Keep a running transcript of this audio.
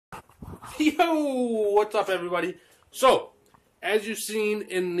Yo, what's up everybody? So, as you've seen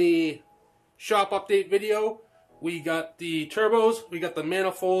in the shop update video, we got the turbos, we got the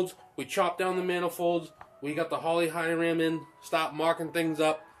manifolds, we chopped down the manifolds, we got the Holley high ram in, stopped marking things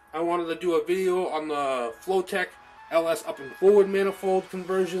up. I wanted to do a video on the flowtech LS up and forward manifold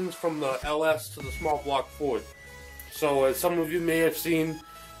conversions from the LS to the small block Ford. So as some of you may have seen,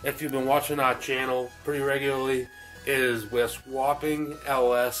 if you've been watching our channel pretty regularly, is we're swapping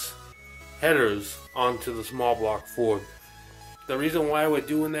LS headers onto the small block Ford. The reason why we're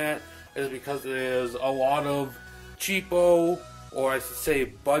doing that is because there's a lot of cheapo, or I should say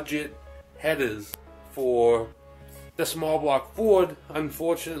budget, headers for the small block Ford.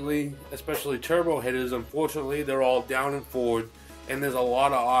 Unfortunately, especially turbo headers, unfortunately they're all down and forward, and there's a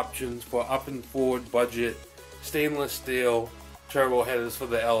lot of options for up and forward budget stainless steel turbo headers for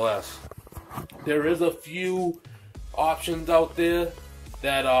the LS. There is a few options out there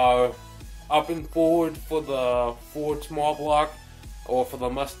that are up and forward for the Ford small block or for the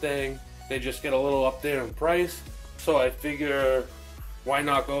Mustang. They just get a little up there in price, so I figure why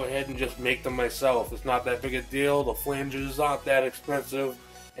not go ahead and just make them myself. It's not that big a deal. The flanges aren't that expensive,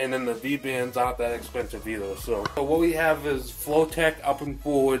 and then the V-bands aren't that expensive either. So what we have is flowtech up and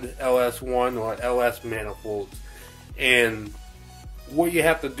forward LS1 or LS manifolds, and what you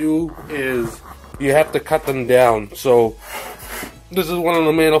have to do is you have to cut them down. So this is one of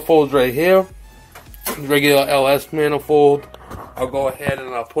the manifolds right here, regular LS manifold. I'll go ahead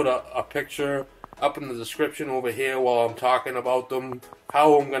and I'll put a picture up in the description over here while I'm talking about them,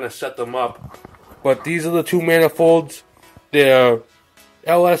 how I'm going to set them up. But these are the two manifolds. They're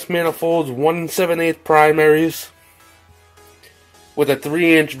LS manifolds, 1 7/8 primaries with a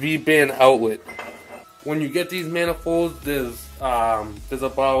 3-inch V-band outlet. When you get these manifolds, there's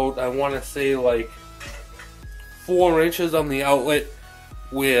about, I want to say, like 4 inches on the outlet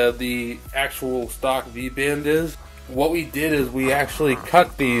where the actual stock V-band is. What we did is we actually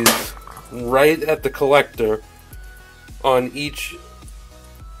cut these right at the collector on each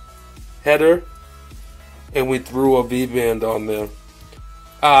header, and we threw a V-band on there.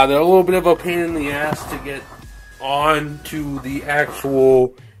 They're a little bit of a pain in the ass to get onto the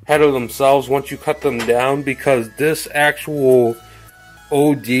actual header themselves once you cut them down, because this actual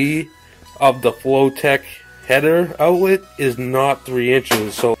OD of the flowtech header outlet is not 3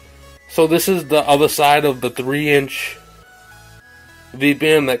 inches. So this is the other side of the 3-inch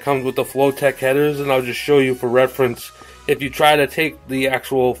V-band that comes with the flowtech headers, and I'll just show you for reference. If you try to take the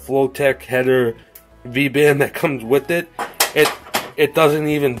actual flowtech header V-band that comes with it, it doesn't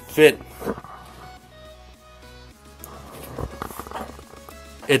even fit.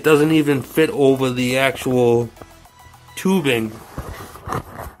 It doesn't even fit over the actual tubing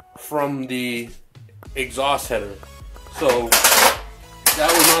from the exhaust header. So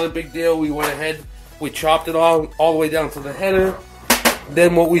that was not a big deal. We went ahead, we chopped it all the way down to the header.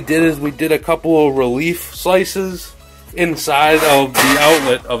 Then what we did is we did a couple of relief slices inside of the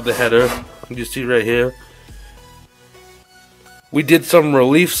outlet of the header. You see right here. We did some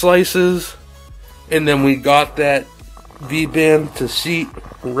relief slices, and then we got that V-band to seat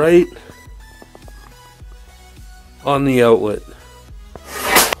right on the outlet.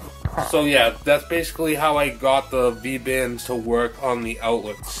 So yeah, that's basically how I got the V-bands to work on the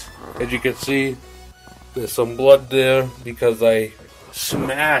outlets. As you can see, there's some blood there because I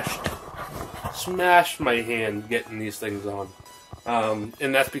smashed my hand getting these things on.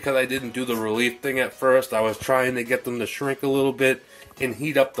 And that's because I didn't do the relief thing at first. I was trying to get them to shrink a little bit and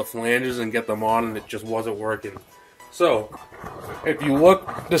heat up the flanges and get them on, and it just wasn't working. So, if you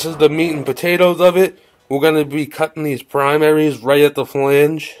look, this is the meat and potatoes of it. We're going to be cutting these primaries right at the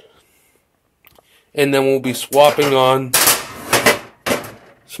flange, and then we'll be swapping on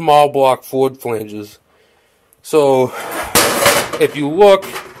small block Ford flanges. So, if you look,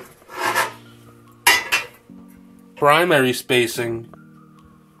 primary spacing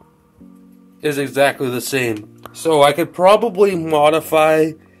is exactly the same. So I could probably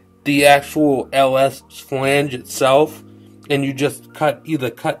modify the actual LS flange itself, and you just either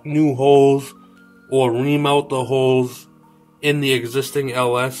cut new holes or remount the holes in the existing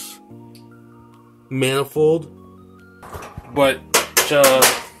LS manifold. But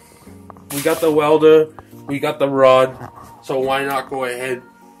we got the welder, we got the rod, so why not go ahead,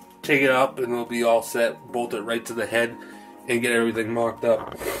 take it up, and it'll be all set, bolt it right to the head, and get everything marked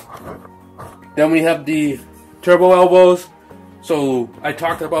up. Then we have the turbo elbows. So I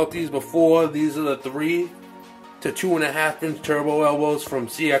talked about these before. These are the 3 to 2.5 inch turbo elbows from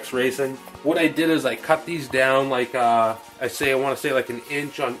CX Racing. What I did is I cut these down like I want to say like an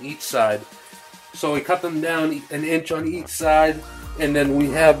inch on each side. So we cut them down an inch on each side, And then we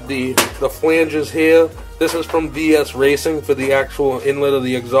have the flanges here. This is from VS Racing for the actual inlet of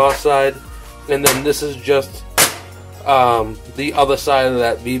the exhaust side. And then this is just the other side of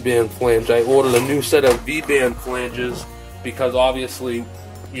that V-band flange. I ordered a new set of V-band flanges because obviously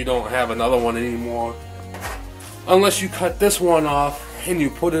you don't have another one anymore. Unless you cut this one off and you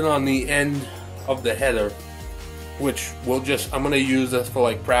put it on the end of the header. Which I'm going to use this for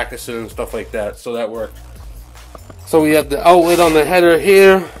like practicing and stuff like that. So that worked. So we have the outlet on the header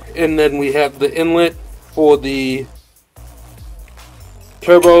here, and then we have the inlet for the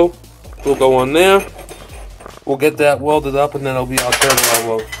turbo. Will go on there. We'll get that welded up, and then it'll be our turbo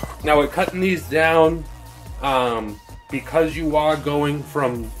elbow. Now we're cutting these down because you are going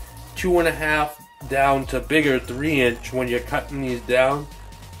from 2.5 down to bigger 3-inch. When you're cutting these down,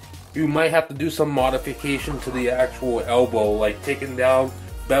 you might have to do some modification to the actual elbow, like taking down,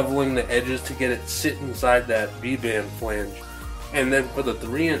 beveling the edges to get it sit inside that V-band flange. And then for the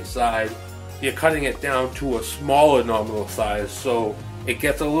 3-inch side, you're cutting it down to a smaller nominal size, so it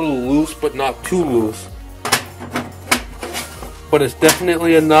gets a little loose but not too loose. But it's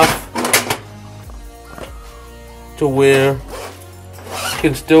definitely enough to where you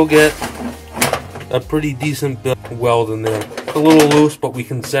can still get a pretty decent weld in there. It's a little loose, but we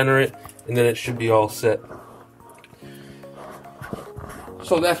can center it and then it should be all set.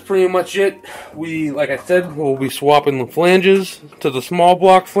 So that's pretty much it. Like I said, we'll be swapping the flanges to the small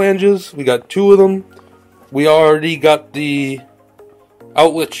block flanges. We got 2 of them. We already got the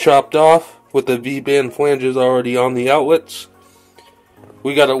outlets chopped off with the V-band flanges already on the outlets.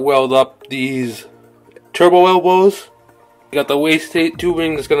 We got to weld up these turbo elbows. We got the wastegate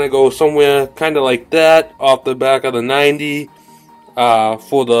tubing that's going to go somewhere kind of like that off the back of the 90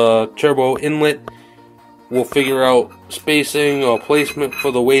 for the turbo inlet. We'll figure out spacing or placement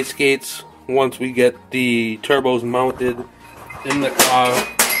for the wastegates once we get the turbos mounted in the car,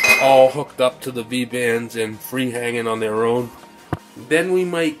 all hooked up to the V-bands and free hanging on their own. Then we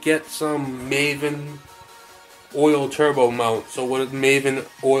might get some Maven oil turbo mount. So what a Maven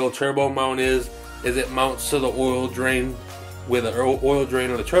oil turbo mount is it mounts to the oil drain where the oil drain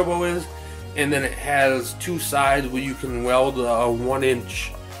of the turbo is, and then it has 2 sides where you can weld a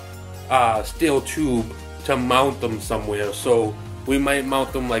 1-inch steel tube to mount them somewhere. So we might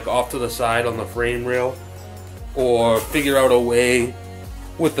mount them like off to the side on the frame rail, or figure out a way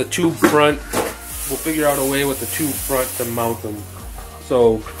with the tube front. We'll figure out a way with the tube front to mount them.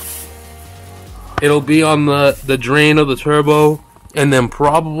 So it'll be on the drain of the turbo, and then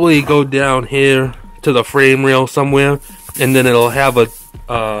probably go down here to the frame rail somewhere, and then it'll have a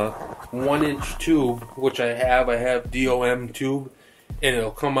 1-inch tube, which I have DOM tube, and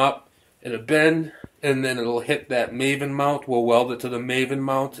it'll come up, it'll bend, and then it'll hit that Maven mount. We'll weld it to the Maven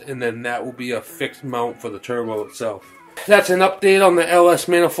mount, and then that will be a fixed mount for the turbo itself. That's an update on the LS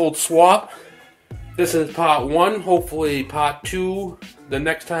manifold swap. This is part 1. Hopefully part 2 the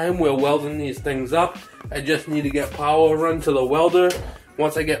next time we're welding these things up. I just need to get power run to the welder.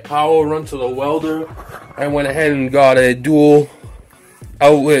 Once I get power run to the welder, I went ahead and got a dual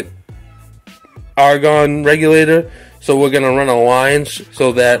outlet argon regulator. So we're going to run a line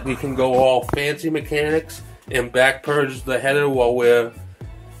so that we can go all fancy mechanics and back purge the header while we're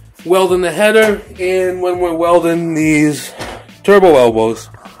welding the header and when we're welding these turbo elbows.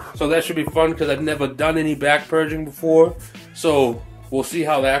 So that should be fun because I've never done any back purging before. So we'll see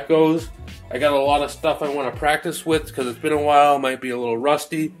how that goes. I got a lot of stuff I want to practice with because it's been a while. Might be a little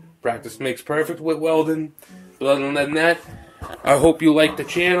rusty. Practice makes perfect with welding. But other than that, I hope you like the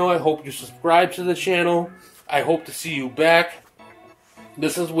channel. I hope you subscribe to the channel. I hope to see you back.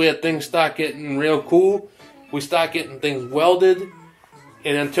 This is where things start getting real cool. We start getting things welded.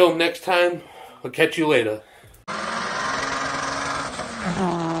 And until next time, I'll catch you later.